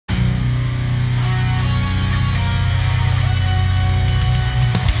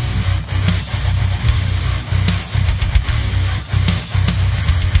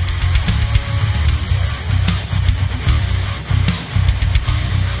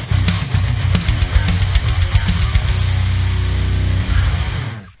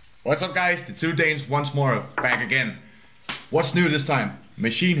What's up, guys? The two Danes once more back again. What's new this time?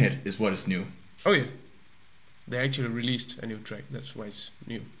 Machine Head is what is new. Oh yeah, they actually released a new track. That's why it's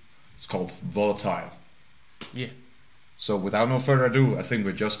new. It's called Volatile. Yeah. So without no further ado, I think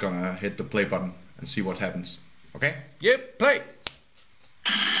we're just gonna hit the play button and see what happens. Okay? Yep. Play.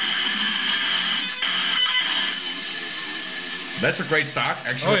 That's a great start,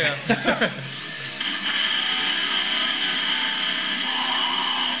 actually. Oh yeah.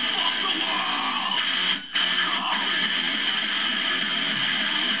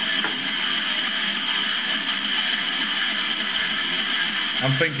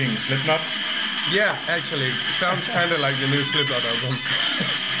 I'm thinking Slipknot. Yeah, actually, it sounds kind of like the new Slipknot album.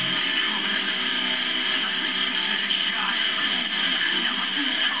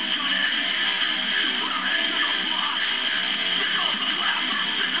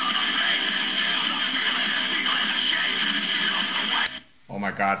 Oh my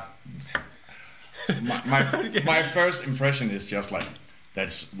god. My first impression is just like,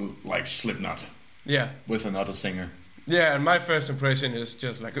 that's like Slipknot. Yeah. With another singer. Yeah, and my first impression is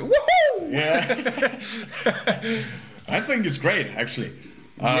just like, woohoo! Yeah. I think it's great, actually.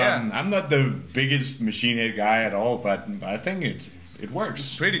 Yeah. I'm not the biggest Machine Head guy at all, but I think it works.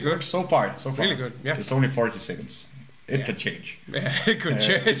 It's pretty good. So far. Really good, yeah. It's only 40 seconds. It Yeah. could change. Yeah, it could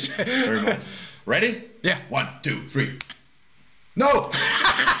change. Very much. Ready? Yeah. 1, 2, 3. No!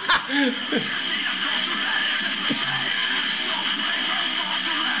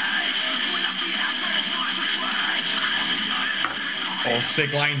 Oh,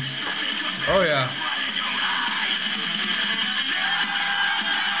 sick lines. Oh yeah.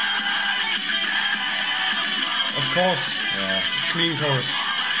 Of course. Yeah. Clean chorus.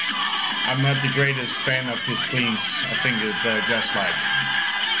 I'm not the greatest fan of his cleans. I think they're just like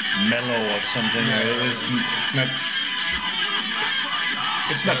mellow or something.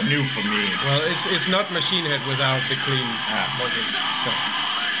 It's not new for me. Well, it's not Machine Head without the clean vocals. So.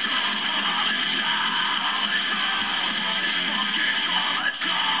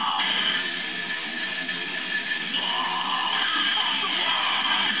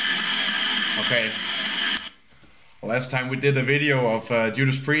 Okay. Last time we did a video of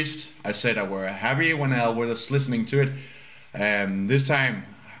Judas Priest, I said I were happy when I was listening to it. This time,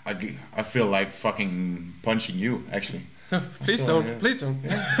 I feel like fucking punching you, actually. Please don't. Yeah. Please don't.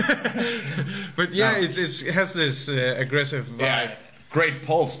 Yeah. But yeah, no. It has this aggressive vibe. Yeah, great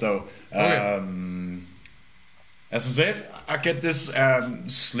pulse though. Okay. As I said, I get this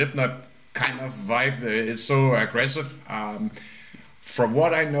Slipknot kind of vibe. It's so aggressive. From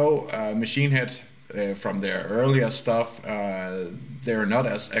what I know, Machine Head, from their earlier stuff, they're not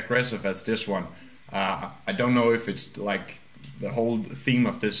as aggressive as this one. I don't know if it's like the whole theme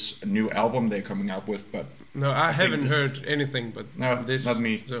of this new album they're coming out with, but no, I haven't heard anything but no, this. Not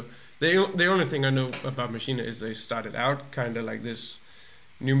me. So the only thing I know about Machine Head is they started out kind of like this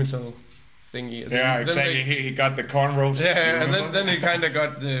new metal thingy. Yeah, exactly. He got the cornrows. Yeah, and then he kind of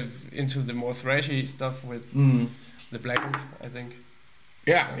got into the more thrashy stuff with the Blackened, I think.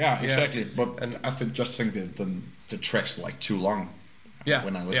 Yeah, exactly. But I just think that the track's like too long. Yeah,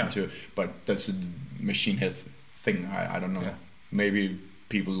 when I listen to it, but that's a Machine Head thing. I don't know. Yeah. Maybe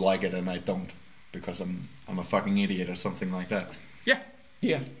people like it and I don't because I'm a fucking idiot or something like that. Yeah.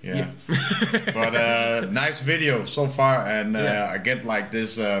 But nice video so far, and I get like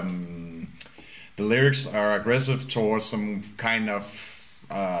this. The lyrics are aggressive towards some kind of.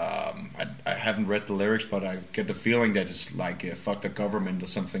 I haven't read the lyrics, but I get the feeling that it's like fuck the government or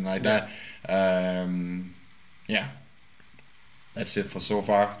something like that. Yeah, that's it for so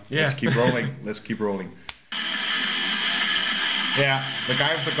far. Yeah. Let's keep rolling. Let's keep rolling. Yeah, the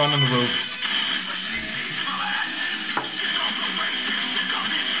guy with the gun on the roof.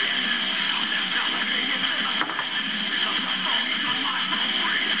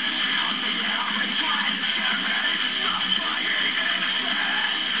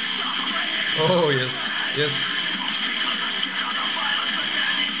 Oh yes.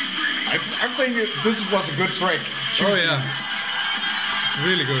 I think this was a good track. Oh yeah, it's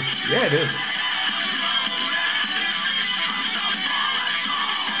really good. Yeah, it is.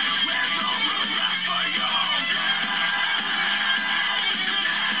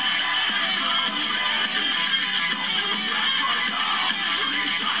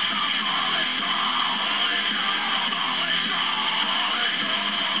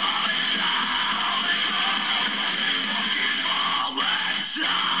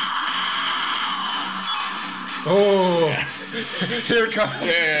 Oh, here it comes.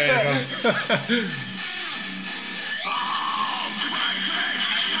 Yeah, here it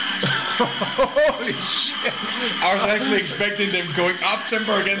comes. Holy shit! I was actually expecting them going up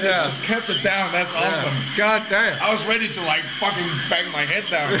tempo again. They just kept it down. That's awesome. God damn. I was ready to like fucking bang my head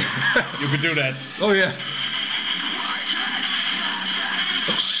down. You could do that. Oh yeah.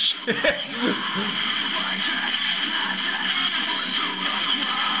 Oh shit.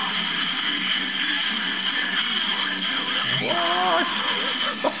 What?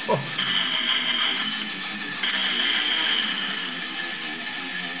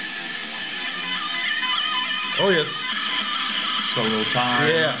 Oh yes. Solo time.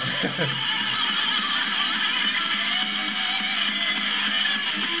 Yeah.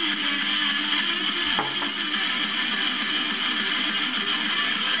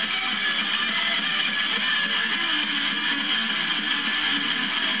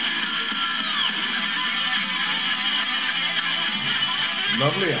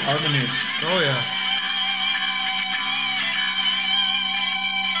 Lovely harmonies. Oh yeah.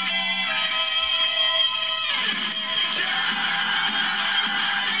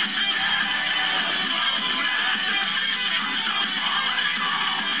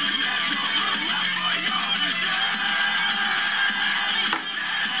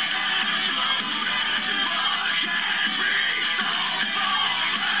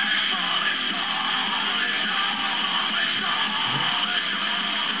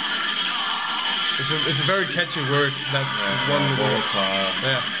 It's a very catchy word, that one word.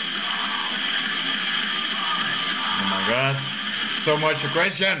 Yeah. Oh my god. So much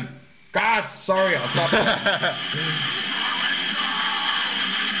aggression. God, sorry, I'll stop.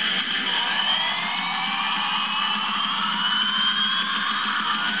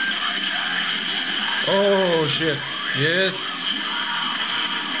 Oh shit. Yes.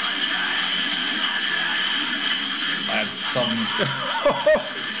 That's some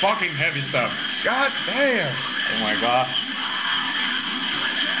fucking heavy stuff. God damn. Oh my god.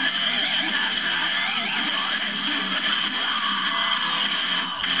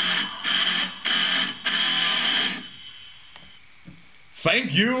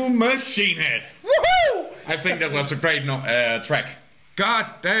 Thank you, Machine Head. Woohoo! I think that was a great track. God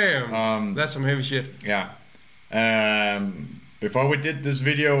damn. That's some heavy shit. Yeah. Before we did this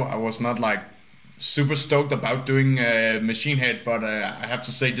video, I was not like super stoked about doing Machine Head, but I have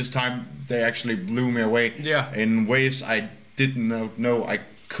to say this time they actually blew me away. Yeah. In ways I didn't know I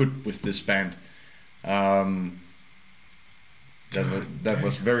could with this band. That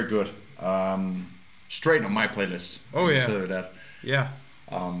was very good. Straight on my playlist. Oh yeah. Consider that. Yeah.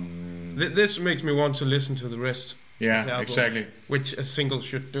 This makes me want to listen to the rest. Yeah, of the album, exactly. Which a single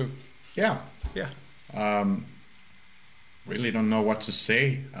should do. Yeah. Yeah. Really don't know what to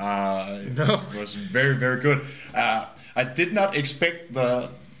say. No. It was very, very good. I did not expect the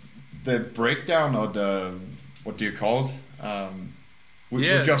breakdown, or the, what do you call it? We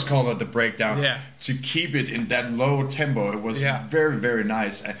just call it the breakdown. Yeah. To keep it in that low tempo, it was very, very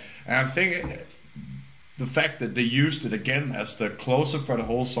nice. And I think the fact that they used it again as the closer for the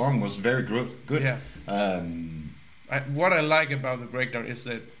whole song was very good. Yeah. What I like about the breakdown is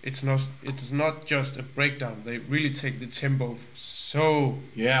that it's not just a breakdown. They really take the tempo so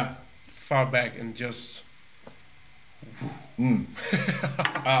far back and just.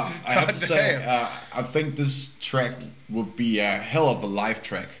 I have to say, I think this track would be a hell of a live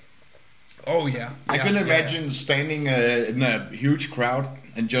track. Oh yeah. I can imagine standing in a huge crowd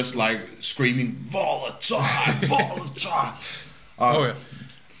and just like screaming "Volatile, Volatile." Oh yeah.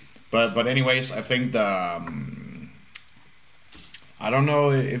 But anyways, I think I don't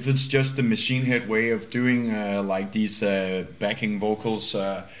know if it's just the Machine Head way of doing like these backing vocals.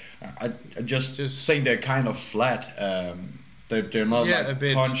 I just think they're kind of flat. They're not like a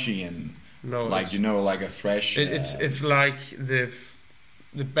bit punchy and like like a thrash. It's like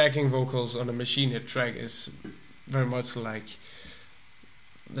the backing vocals on a Machine Head track is very much like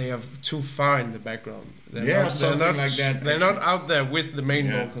they are too far in the background. They're something like that. They're not out there with the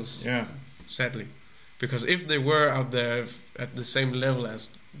main vocals. Yeah, sadly, because if they were out there at the same level as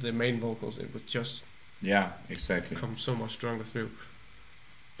the main vocals, it would just exactly come so much stronger through.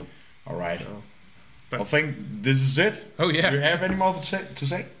 All right. So, I think this is it. Oh yeah. Do you have any more to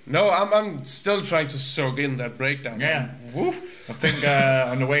say? No, I'm still trying to soak in that breakdown. Yeah. Woof. I think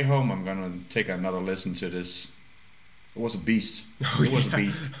on the way home I'm gonna take another listen to this. It was a beast. It was a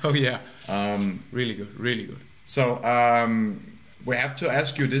beast. Oh yeah. Really good. Really good. So we have to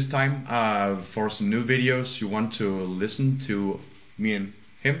ask you this time for some new videos. You want to listen to me and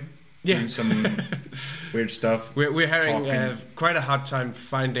him doing some weird stuff. We're having quite a hard time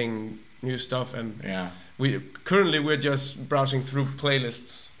finding new stuff, and we're just browsing through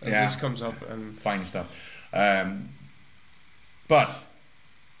playlists, and this comes up and finding stuff. But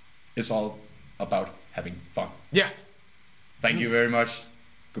is all about having fun. Yeah. Thank you very much.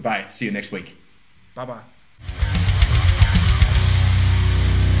 Goodbye. See you next week. Bye bye.